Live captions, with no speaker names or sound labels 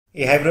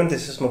Hey, hi everyone,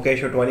 this is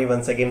Mukesh Otwani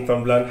once again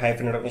from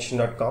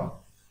learn-automation.com.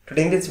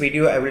 Today in this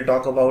video, I will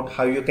talk about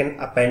how you can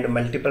append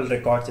multiple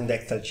records in the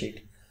Excel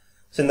sheet.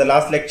 So in the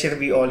last lecture,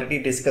 we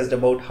already discussed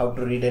about how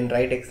to read and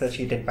write Excel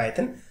sheet in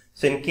Python.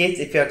 So in case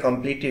if you are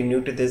completely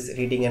new to this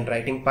reading and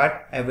writing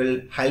part, I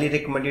will highly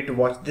recommend you to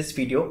watch this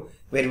video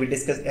where we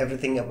discuss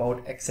everything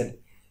about Excel.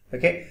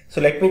 Okay,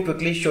 so let me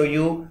quickly show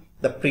you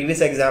the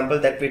previous example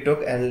that we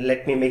took and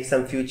let me make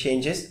some few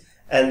changes.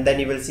 And then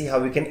you will see how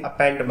we can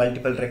append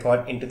multiple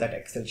record into that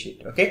Excel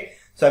sheet. Okay,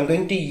 so I'm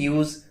going to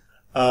use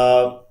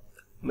a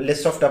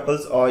list of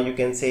tuples, or you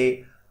can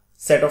say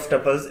set of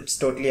tuples. It's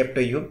totally up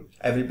to you.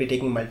 I will be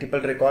taking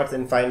multiple records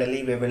and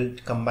finally we will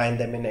combine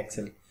them in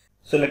Excel.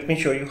 So let me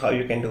show you how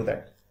you can do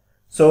that.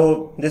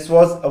 So this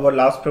was our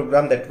last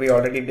program that we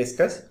already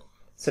discussed.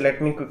 So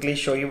let me quickly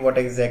show you what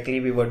exactly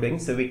we were doing.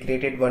 So we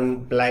created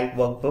one blank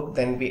workbook,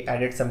 then we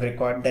added some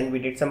record, then we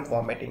did some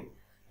formatting.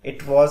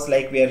 It was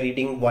like we are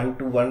reading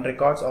 1-to-1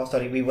 records, or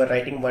sorry, we were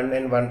writing 1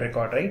 and 1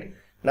 record, right?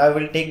 Now I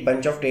will take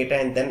bunch of data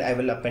and then I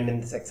will append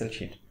in this Excel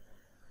sheet.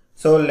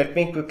 So let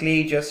me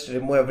quickly just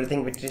remove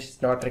everything which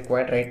is not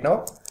required right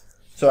now.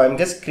 So I'm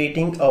just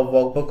creating a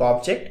workbook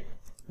object.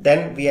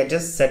 Then we are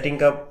just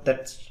setting up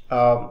that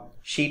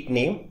sheet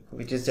name,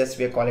 which is just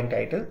we are calling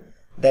title.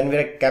 Then we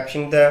are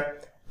capturing the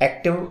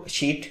active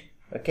sheet.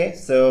 Okay,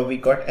 so we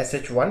got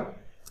sh1,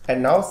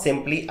 and now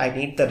simply I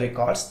need the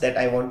records that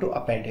I want to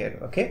append here.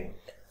 Okay.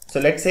 So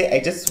let's say I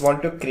just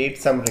want to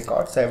create some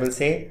records. So I will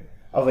say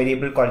a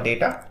variable called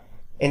data.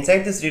 Inside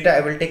this data, I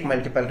will take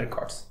multiple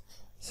records.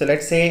 So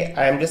let's say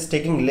I am just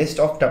taking list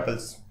of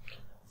tuples.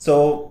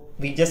 So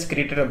we just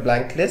created a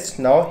blank list.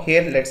 Now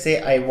here, let's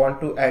say I want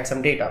to add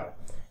some data.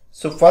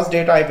 So first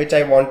data which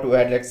I want to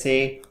add, let's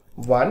say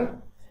 1.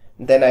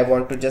 Then I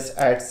want to just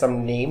add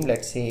some name,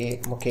 let's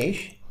say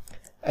Mukesh.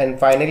 And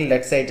finally,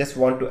 let's say I just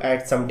want to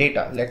add some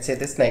data. Let's say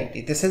this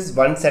 90. This is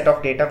one set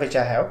of data which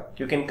I have.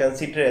 You can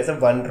consider it as a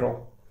one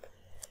row.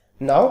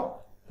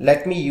 Now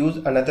let me use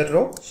another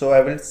row. So I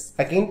will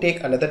again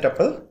take another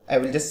tuple. I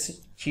will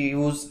just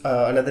use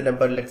another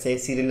number, let's say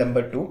serial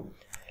number 2.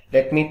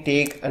 Let me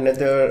take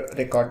another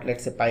record,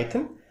 let's say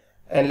Python,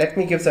 and let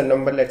me give some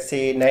number, let's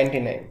say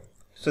 99.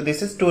 So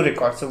this is 2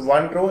 records, so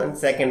one row and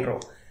second row.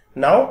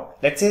 Now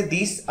let's say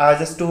these are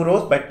just 2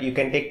 rows, but you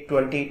can take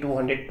 20,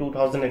 200,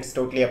 2000. It's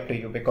totally up to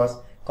you because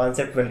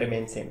concept will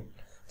remain same.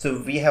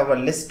 So we have a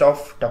list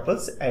of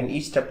tuples and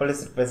each tuple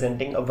is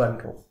representing a one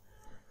row.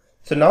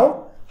 So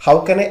now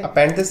how can I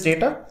append this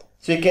data?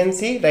 So you can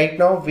see right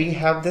now we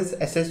have this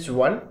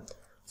sh1.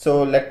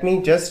 So let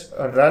me just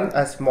run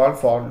a small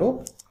for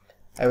loop.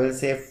 I will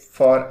say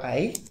for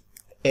I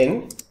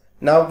in.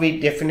 Now we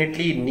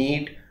definitely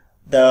need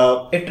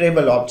the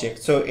iterable object.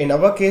 So in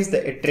our case, the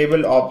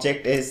iterable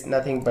object is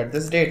nothing but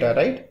this data,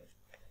 right?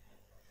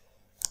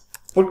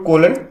 Put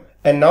colon,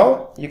 and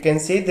now you can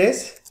see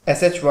this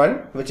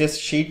sh1, which is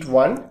sheet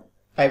 1.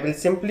 I will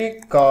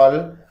simply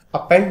call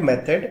append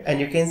method,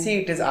 and you can see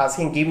it is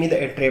asking give me the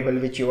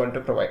iterable which you want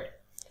to provide.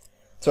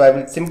 So I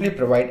will simply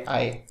provide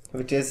I,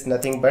 which is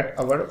nothing but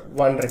our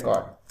one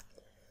record.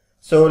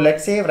 So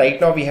let's say right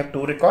now we have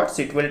 2 records.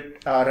 It will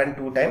run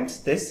 2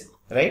 times this,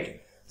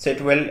 right? So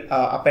it will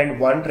append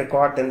one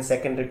record, then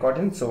second record,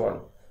 and so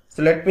on.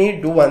 So let me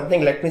do one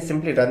thing. Let me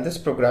simply run this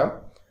program,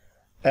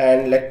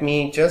 and let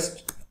me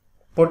just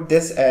put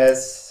this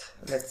as,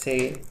 let's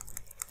say,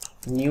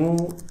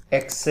 new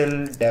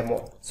Excel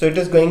demo. So it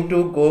is going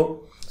to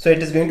go. So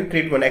it is going to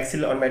create one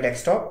Excel on my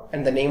desktop,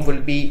 and the name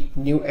will be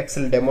new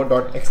Excel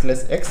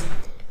demo.xlsx.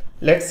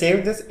 Let's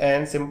save this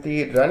and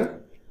simply run,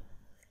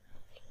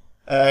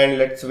 and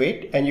let's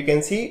wait, and you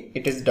can see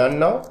it is done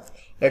now.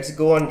 Let's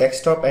go on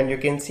desktop, and you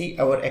can see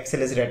our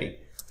Excel is ready.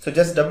 So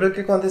just double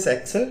click on this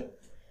Excel,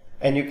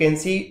 and you can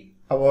see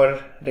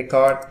our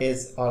record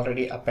is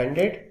already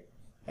appended,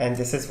 and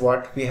this is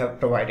what we have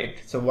provided.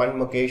 So 1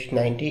 Mukesh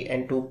 90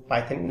 and 2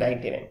 Python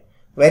 99.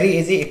 Very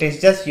easy. It is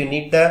just you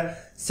need the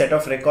set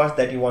of records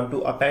that you want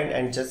to append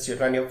and just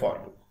run your for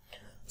loop.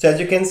 So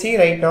as you can see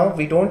right now,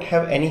 we don't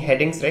have any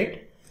headings,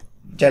 right?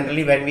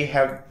 Generally when we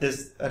have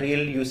this real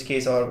use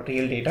case or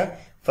real data,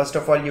 first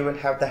of all you will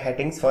have the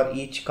headings for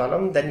each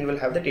column, then you will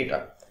have the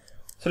data.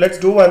 So let's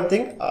do one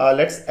thing.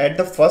 Let's add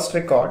the first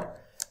record,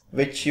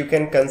 which you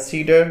can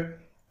consider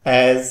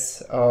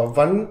as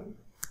one.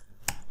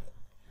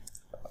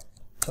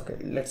 Okay,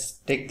 let's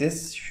take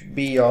this should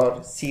be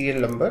your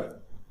serial number.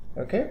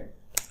 Okay,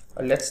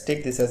 let's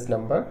take this as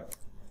number.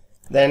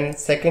 Then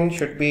second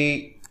should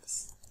be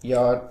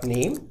your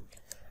name,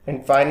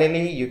 and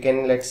finally you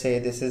can, let's say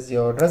this is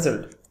your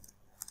result.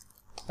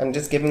 I'm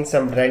just giving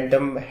some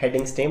random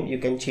headings name. You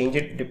can change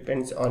it,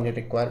 depends on your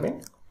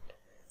requirement.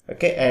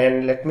 Okay,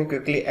 and let me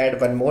quickly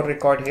add one more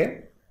record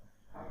here.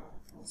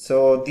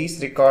 So these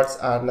records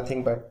are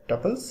nothing but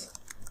tuples.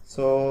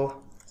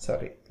 So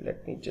sorry,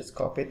 let me just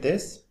copy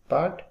this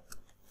part,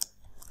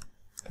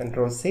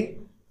 Control C,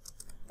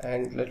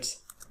 and let's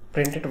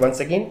print it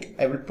once again.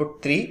 I will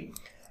put 3,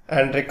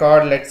 and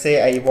record, let's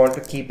say I want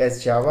to keep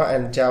as Java,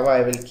 and Java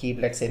I will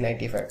keep, let's say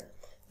 95.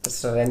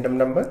 Just a random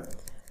number.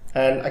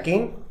 And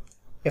again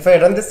If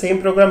I run the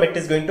same program, it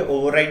is going to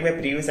override my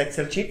previous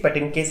Excel sheet, but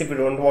in case if you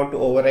don't want to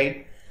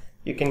override,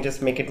 you can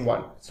just make it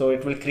 1. So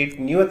it will create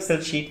new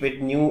Excel sheet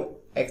with new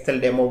Excel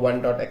demo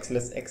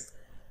 1.xlsx.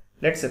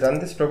 Let's run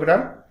this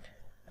program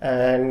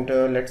and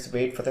let's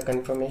wait for the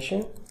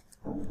confirmation.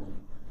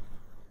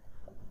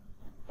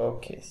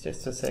 Okay,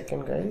 just a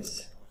second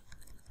guys,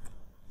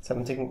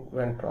 something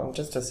went wrong,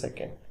 just a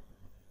second.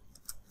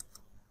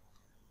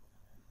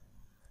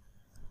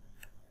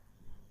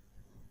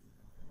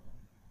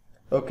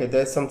 Okay,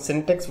 there's some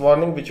syntax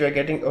warning which we are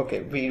getting.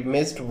 Okay, we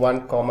missed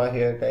 1 comma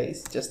here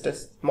guys. Just a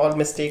small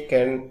mistake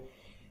can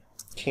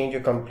change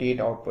your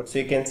complete output. So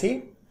you can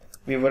see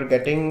we were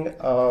getting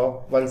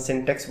 1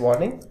 syntax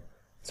warning,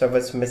 so I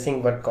was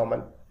missing 1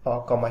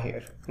 comma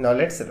here. Now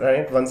let's run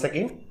it once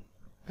again,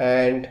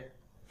 and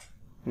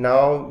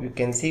now you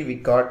can see we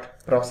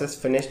got process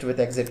finished with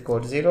exit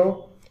code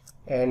 0,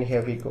 and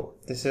here we go.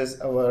 This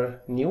is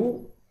our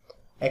new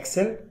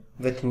Excel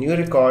with new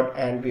record,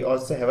 and we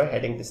also have a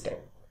heading this time.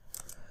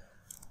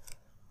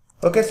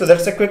 Okay, so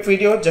that's a quick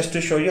video just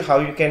to show you how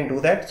you can do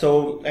that.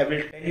 So I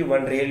will tell you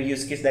one real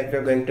use case that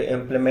we're going to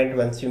implement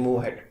once you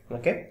move ahead.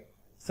 Okay,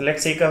 so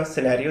let's take a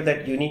scenario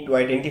that you need to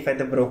identify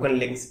the broken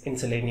links in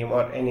Selenium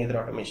or any other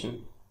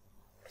automation.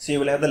 So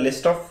you will have the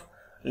list of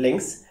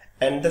links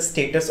and the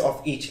status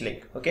of each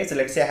link. Okay, so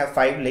let's say I have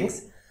 5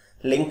 links,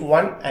 link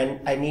 1,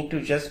 and I need to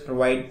just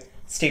provide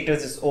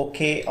status is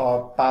okay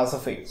or pass or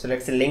fail. So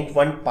let's say link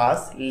 1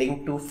 pass,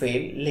 link 2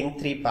 fail, link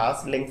 3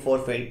 pass, link 4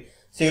 fail.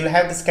 So you'll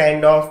have this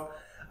kind of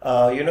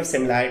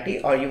similarity,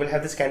 or you will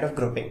have this kind of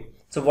grouping.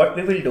 So what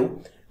we will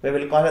do, we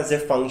will call a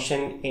zip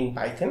function in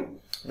Python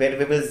where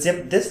we will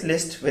zip this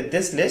list with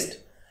this list,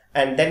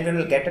 and then we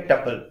will get a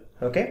tuple.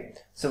 Okay,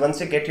 so once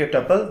you get your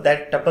tuple,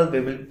 that tuple we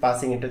will be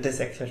passing into this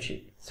Excel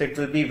sheet. So it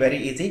will be very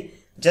easy.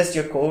 Just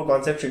your core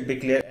concept should be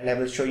clear, and I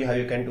will show you how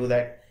you can do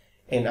that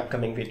in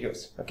upcoming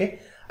videos. Okay,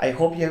 I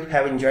hope you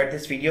have enjoyed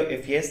this video.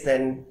 If yes,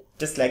 then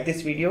just like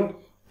this video,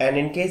 and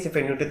in case if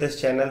you're new to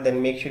this channel,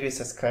 then make sure you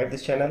subscribe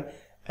this channel,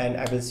 and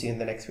I will see you in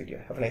the next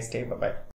video. Have a nice day. Bye bye.